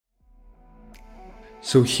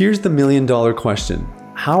So here's the $1,000,000 question.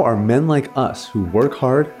 How are men like us who work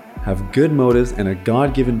hard, have good motives, and a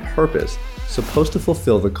God-given purpose supposed to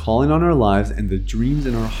fulfill the calling on our lives and the dreams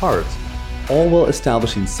in our hearts, all while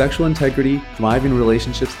establishing sexual integrity, thriving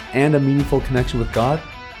relationships, and a meaningful connection with God?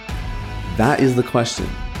 That is the question,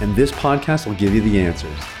 and this podcast will give you the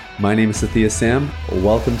answers. My name is Sathya Sam.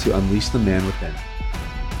 Welcome to Unleash the Man Within.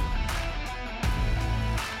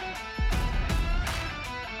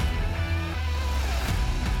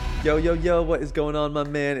 Yo, what is going on, my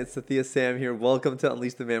man? It's Sathya Sam here. Welcome to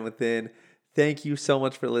Unleash the Man Within. Thank you so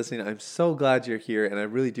much for listening. I'm so glad you're here, and I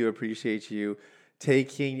really do appreciate you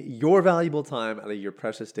taking your valuable time out of your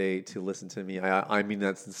precious day to listen to me. I mean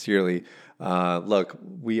that sincerely. Look,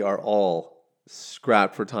 we are all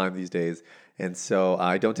scrapped for time these days, and so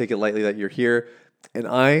I don't take it lightly that you're here. And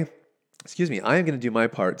I am going to do my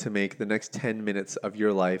part to make the next 10 minutes of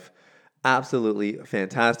your life absolutely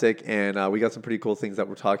fantastic. And we got some pretty cool things that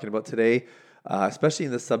we're talking about today, especially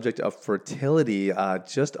in the subject of fertility,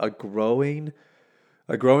 just a growing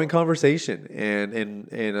conversation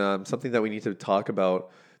and something that we need to talk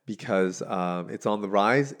about because it's on the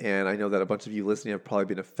rise. And I know that a bunch of you listening have probably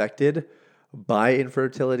been affected by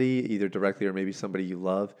infertility, either directly or maybe somebody you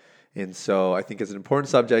love. And so I think it's an important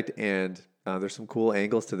subject, and there's some cool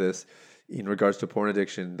angles to this in regards to porn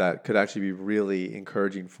addiction that could actually be really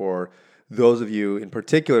encouraging for those of you in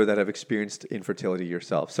particular that have experienced infertility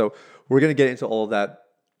yourself. So we're going to get into all of that.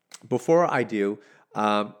 Before I do,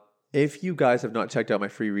 if you guys have not checked out my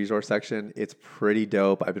free resource section, it's pretty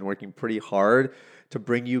dope. I've been working pretty hard to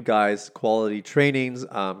bring you guys quality trainings,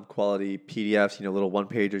 quality PDFs, little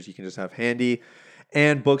one-pagers you can just have handy,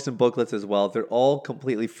 and books and booklets as well. They're all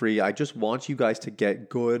completely free. I just want you guys to get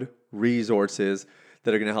good resources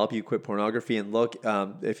that are going to help you quit pornography. And look,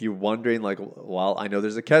 if you're wondering, well, I know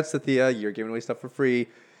there's a catch, Sathya, you're giving away stuff for free.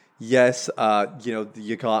 Yes,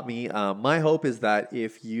 you got me. My hope is that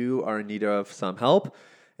if you are in need of some help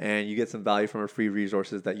and you get some value from our free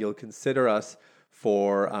resources, that you'll consider us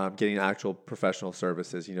for getting actual professional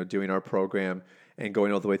services, doing our program and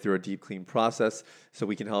going all the way through a deep clean process so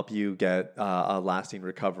we can help you get a lasting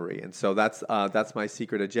recovery. And so that's my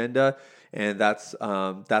secret agenda, and that's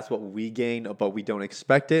what we gain, but we don't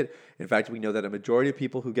expect it. In fact, we know that a majority of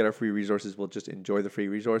people who get our free resources will just enjoy the free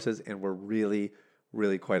resources, and we're really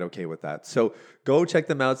quite okay with that. So go check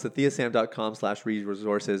them out,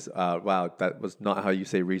 sathyasam.com/resources. Wow, that was not how you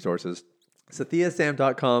say resources.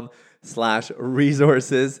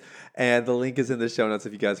 sathyasam.com/resources, and the link is in the show notes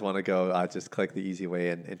if you guys want to go. Just click the easy way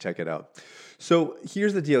and check it out. So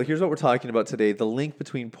here's the deal. Here's what we're talking about today, the link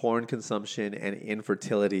between porn consumption and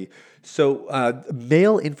infertility. So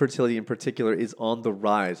male infertility in particular is on the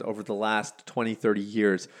rise over the last 20, 30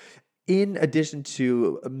 years. In addition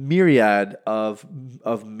to a myriad of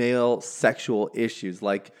male sexual issues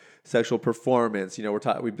like sexual performance,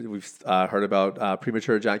 we've heard about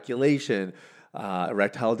premature ejaculation,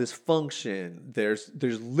 erectile dysfunction. There's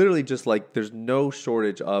literally just there's no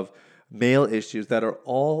shortage of male issues that are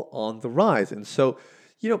all on the rise. And so,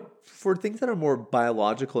 for things that are more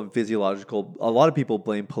biological and physiological, a lot of people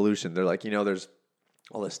blame pollution. They're like, there's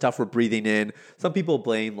all the stuff we're breathing in. Some people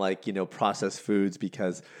blame processed foods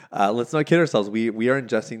because let's not kid ourselves. We are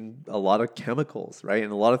ingesting a lot of chemicals, right?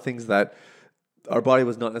 And a lot of things that our body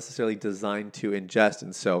was not necessarily designed to ingest.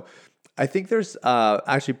 And so I think there's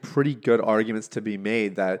actually pretty good arguments to be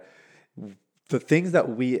made that the things that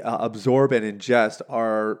we absorb and ingest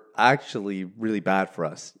are actually really bad for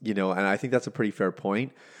us, and I think that's a pretty fair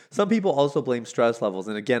point. Some people also blame stress levels.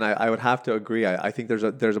 And again, I would have to agree. I think there's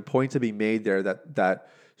a point to be made there that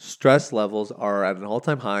stress levels are at an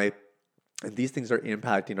all-time high, and these things are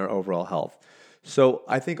impacting our overall health. So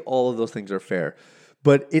I think all of those things are fair.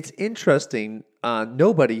 But it's interesting,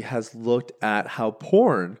 nobody has looked at how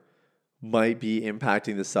porn might be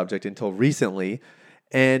impacting the subject until recently.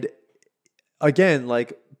 And again,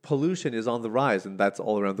 pollution is on the rise, and that's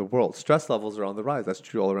all around the world. Stress levels are on the rise. That's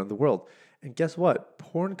true all around the world. And guess what?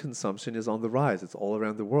 Porn consumption is on the rise. It's all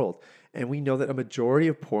around the world. And we know that a majority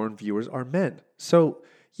of porn viewers are men. So,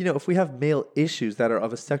 if we have male issues that are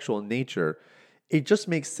of a sexual nature, it just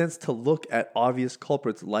makes sense to look at obvious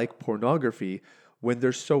culprits like pornography when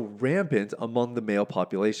they're so rampant among the male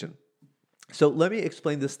population. So let me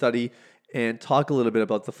explain this study and talk a little bit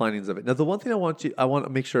about the findings of it. Now, the one thing I want to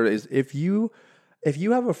make sure is if you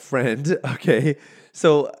have a friend, okay,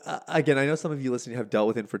 so again, I know some of you listening have dealt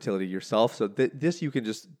with infertility yourself, so this you can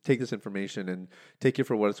just take this information and take it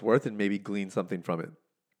for what it's worth and maybe glean something from it.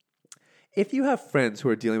 If you have friends who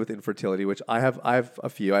are dealing with infertility, which I have a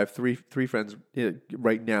few. I have three friends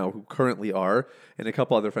right now who currently are, and a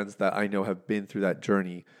couple other friends that I know have been through that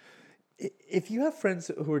journey. if you have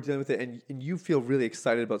friends who are dealing with it and you feel really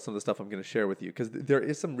excited about some of the stuff I'm going to share with you, because there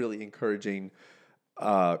is some really encouraging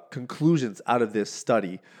conclusions out of this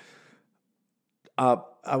study. I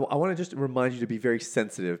want to just remind you to be very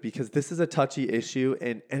sensitive because this is a touchy issue.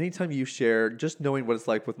 And anytime you share, just knowing what it's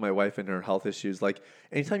like with my wife and her health issues, like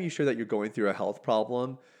anytime you share that you're going through a health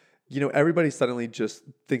problem, everybody suddenly just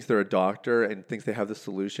thinks they're a doctor and thinks they have the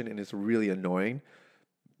solution, and it's really annoying.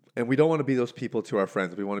 And we don't want to be those people to our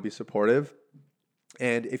friends. We want to be supportive.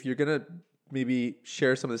 And if you're going to maybe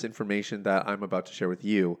share some of this information that I'm about to share with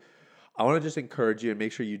you, I want to just encourage you and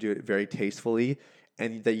make sure you do it very tastefully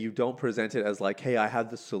and that you don't present it as like, hey, I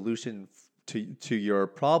have the solution to your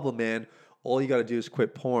problem, man. All you got to do is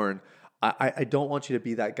quit porn. I don't want you to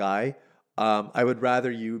be that guy. I would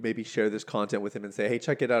rather you maybe share this content with him and say, hey,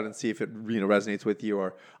 check it out and see if it resonates with you.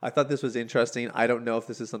 Or I thought this was interesting. I don't know if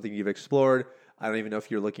this is something you've explored. I don't even know if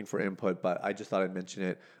you're looking for input, but I just thought I'd mention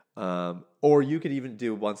it. Or you could even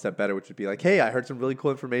do one step better, which would be like, hey, I heard some really cool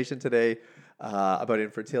information today about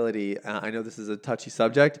infertility. I know this is a touchy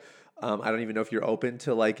subject. I don't even know if you're open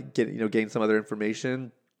to like gain some other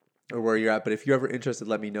information or where you're at. But if you're ever interested,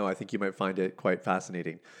 let me know. I think you might find it quite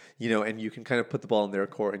fascinating. And you can kind of put the ball in their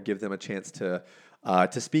court and give them a chance to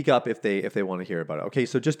speak up if they want to hear about it. Okay,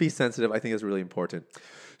 so just be sensitive. I think is really important.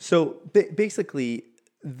 So basically,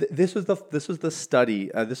 this was the study.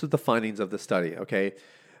 This was the findings of the study. Okay,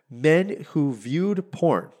 men who viewed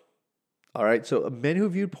porn. All right, so men who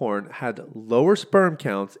viewed porn had lower sperm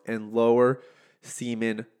counts and lower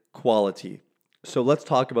semen quality. So let's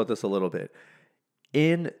talk about this a little bit.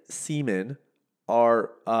 In semen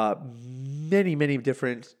are many, many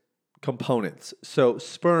different components. So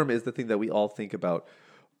sperm is the thing that we all think about,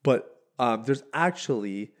 but there's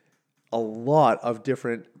actually a lot of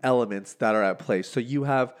different elements that are at play. So you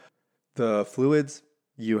have the fluids,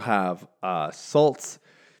 you have salts,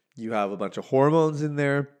 you have a bunch of hormones in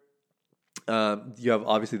there. You have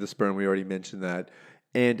obviously the sperm, we already mentioned that.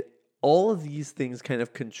 And all of these things kind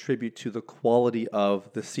of contribute to the quality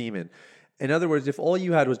of the semen. In other words, if all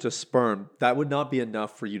you had was just sperm, that would not be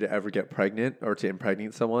enough for you to ever get pregnant or to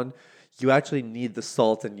impregnate someone. You actually need the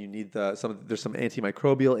salt, and you need there's some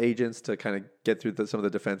antimicrobial agents to kind of get through some of the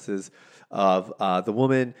defenses of the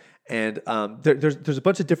woman. And there's a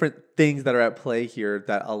bunch of different things that are at play here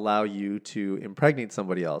that allow you to impregnate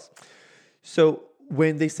somebody else. So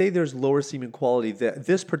when they say there's lower semen quality,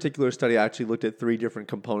 this particular study actually looked at 3 different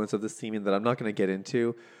components of the semen that I'm not going to get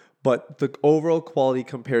into, but the overall quality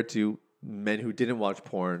compared to men who didn't watch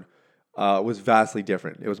porn was vastly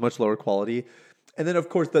different. It was much lower quality. And then, of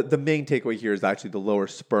course, the main takeaway here is actually the lower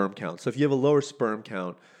sperm count. So if you have a lower sperm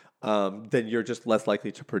count, then you're just less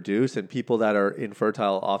likely to produce. And people that are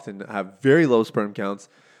infertile often have very low sperm counts.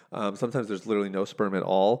 Sometimes there's literally no sperm at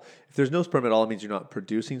all. If there's no sperm at all, it means you're not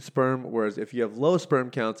producing sperm. Whereas if you have low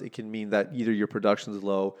sperm counts, it can mean that either your production is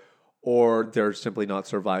low or they're simply not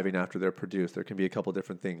surviving after they're produced. There can be a couple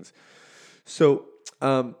different things. So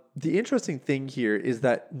the interesting thing here is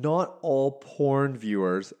that not all porn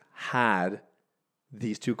viewers had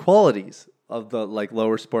these 2 qualities of the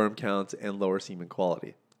lower sperm counts and lower semen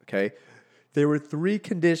quality. Okay. There were 3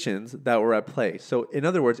 conditions that were at play. So in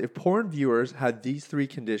other words, if porn viewers had these 3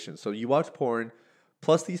 conditions, so you watch porn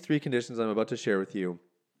plus these 3 conditions I'm about to share with you,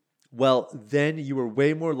 well, then you were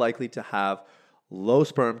way more likely to have low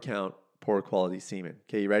sperm count, poor quality semen.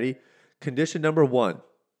 Okay, you ready? Condition number 1,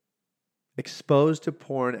 exposed to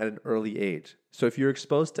porn at an early age. So if you're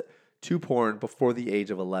exposed to porn before the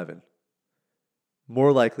age of 11,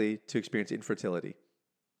 more likely to experience infertility.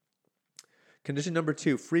 Condition number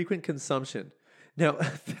 2, frequent consumption. Now,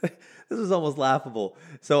 this is almost laughable.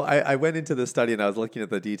 So I went into the study and I was looking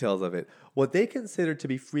at the details of it. What they considered to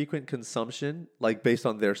be frequent consumption, based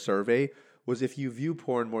on their survey, was if you view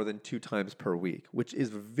porn more than 2 times per week, which is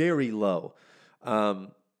very low.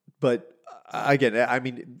 But again, I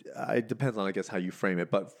mean, it depends on, I guess, how you frame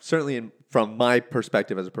it. But certainly from my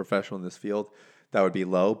perspective as a professional in this field, that would be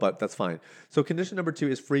low, but that's fine. So condition number 2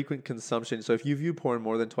 is frequent consumption. So if you view porn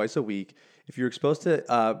more than twice a week, if you're exposed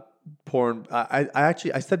to porn,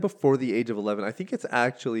 I said before the age of 11. I think it's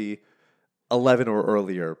actually 11 or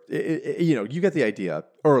earlier. You get the idea.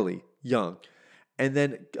 Early, young. And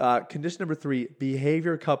then condition number 3,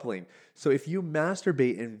 behavior coupling. So if you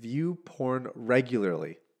masturbate and view porn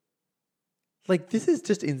regularly, this is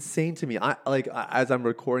just insane to me. As I'm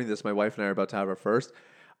recording this, my wife and I are about to have our first.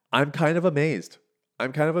 I'm kind of amazed.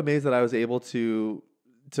 That I was able to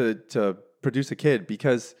produce a kid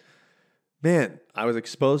because, man, I was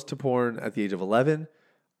exposed to porn at the age of 11.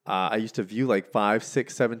 I used to view 5,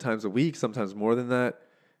 6, 7 times a week, sometimes more than that.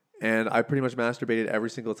 And I pretty much masturbated every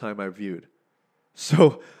single time I viewed.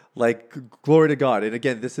 So, Like, glory to God. And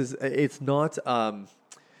again, it's not,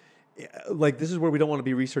 like, this is where we don't want to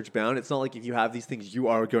be research bound. It's not like if you have these things, you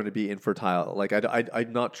are going to be infertile. Like,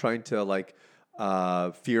 I'm not trying to like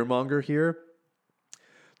fear monger here.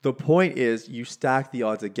 The point is you stack the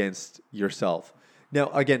odds against yourself. Now,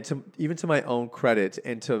 again, even to my own credit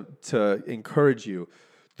and to encourage you,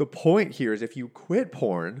 the point here is if you quit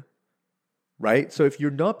porn, right? So if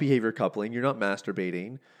you're not behavior coupling, you're not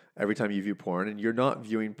masturbating every time you view porn, and you're not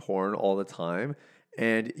viewing porn all the time,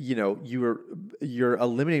 and you're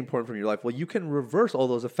eliminating porn from your life, well, you can reverse all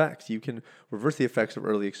those effects. You can reverse the effects of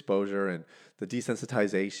early exposure and the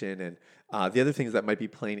desensitization and the other things that might be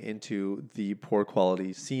playing into the poor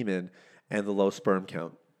quality semen and the low sperm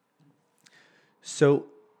count. So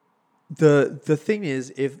the thing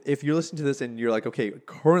is, if you're listening to this and you're like, okay,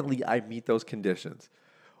 currently I meet those conditions,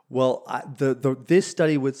 well, this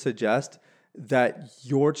study would suggest that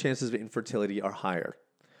your chances of infertility are higher.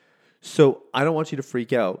 So I don't want you to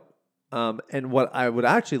freak out. And what I would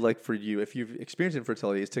actually like for you, if you've experienced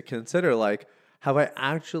infertility, is to consider, like, have I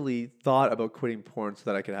actually thought about quitting porn so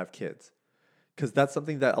that I could have kids? Because that's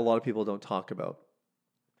something that a lot of people don't talk about.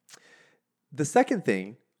 The second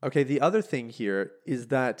thing, okay, the other thing here is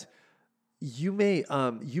that you may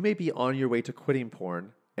be on your way to quitting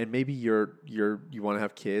porn, and maybe you want to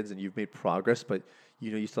have kids and you've made progress, but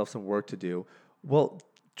you still have some work to do. Well,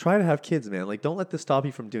 try to have kids, man. Like, don't let this stop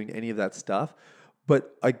you from doing any of that stuff.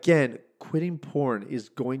 But again, quitting porn is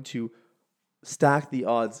going to stack the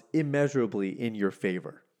odds immeasurably in your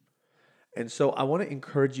favor. And so I want to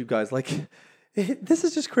encourage you guys, like, this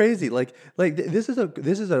is just crazy. Like this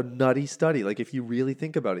is a nutty study. Like, if you really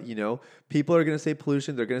think about it, people are going to say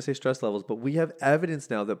pollution, they're going to say stress levels, but we have evidence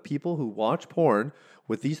now that people who watch porn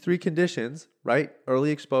with these three conditions, right? Early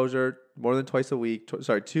exposure, more than twice a week,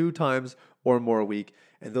 2 times or more a week,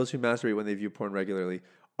 and those who masturbate when they view porn regularly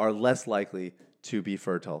are less likely to be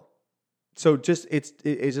fertile. So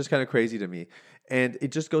it's just kind of crazy to me. And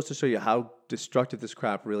it just goes to show you how destructive this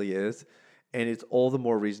crap really is. And it's all the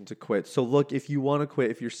more reason to quit. So look, if you want to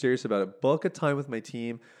quit, if you're serious about it, book a time with my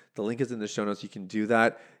team. The link is in the show notes. You can do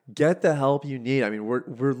that. Get the help you need. I mean,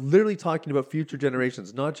 we're literally talking about future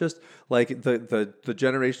generations, not just like the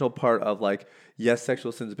generational part of like, yes,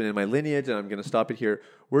 sexual sin's been in my lineage and I'm going to stop it here.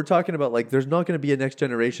 We're talking about like, there's not going to be a next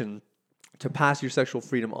generation to pass your sexual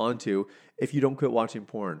freedom onto if you don't quit watching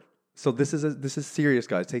porn. So this is serious,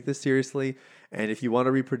 guys. Take this seriously. And if you want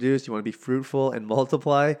to reproduce, you want to be fruitful and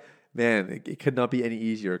multiply, man, it could not be any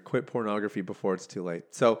easier. Quit pornography before it's too late.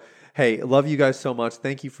 So, hey, love you guys so much.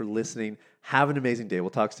 Thank you for listening. Have an amazing day. We'll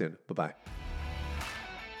talk soon. Bye-bye.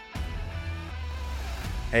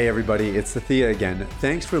 Hey, everybody. It's Sathya again.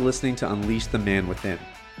 Thanks for listening to Unleash the Man Within.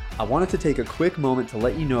 I wanted to take a quick moment to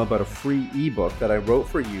let you know about a free ebook that I wrote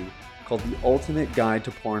for you called The Ultimate Guide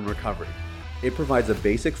to Porn Recovery. It provides a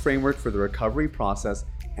basic framework for the recovery process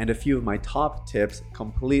and a few of my top tips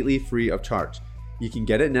completely free of charge. You can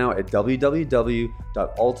get it now at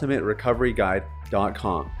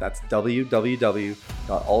www.ultimaterecoveryguide.com. That's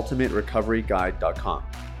www.ultimaterecoveryguide.com.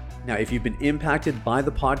 Now, if you've been impacted by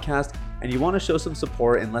the podcast and you want to show some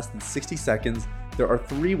support in less than 60 seconds, there are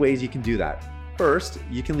 3 ways you can do that. First,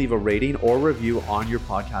 you can leave a rating or review on your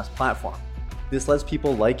podcast platform. This lets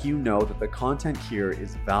people like you know that the content here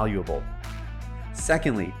is valuable.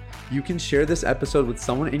 Secondly, you can share this episode with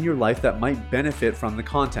someone in your life that might benefit from the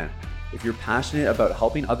content. If you're passionate about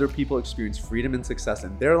helping other people experience freedom and success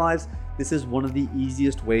in their lives, this is one of the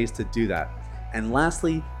easiest ways to do that. And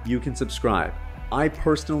lastly, you can subscribe. I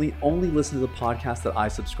personally only listen to the podcast that I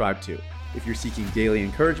subscribe to. If you're seeking daily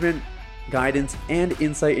encouragement, guidance, and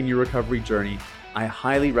insight in your recovery journey, I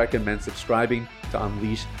highly recommend subscribing to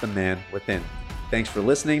Unleash the Man Within. Thanks for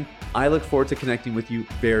listening. I look forward to connecting with you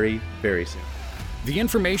very, very soon. The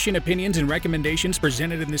information, opinions, and recommendations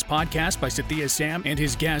presented in this podcast by Sathya Sam and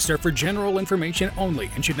his guests are for general information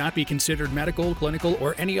only and should not be considered medical, clinical,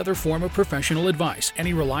 or any other form of professional advice.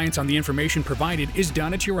 Any reliance on the information provided is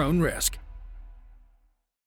done at your own risk.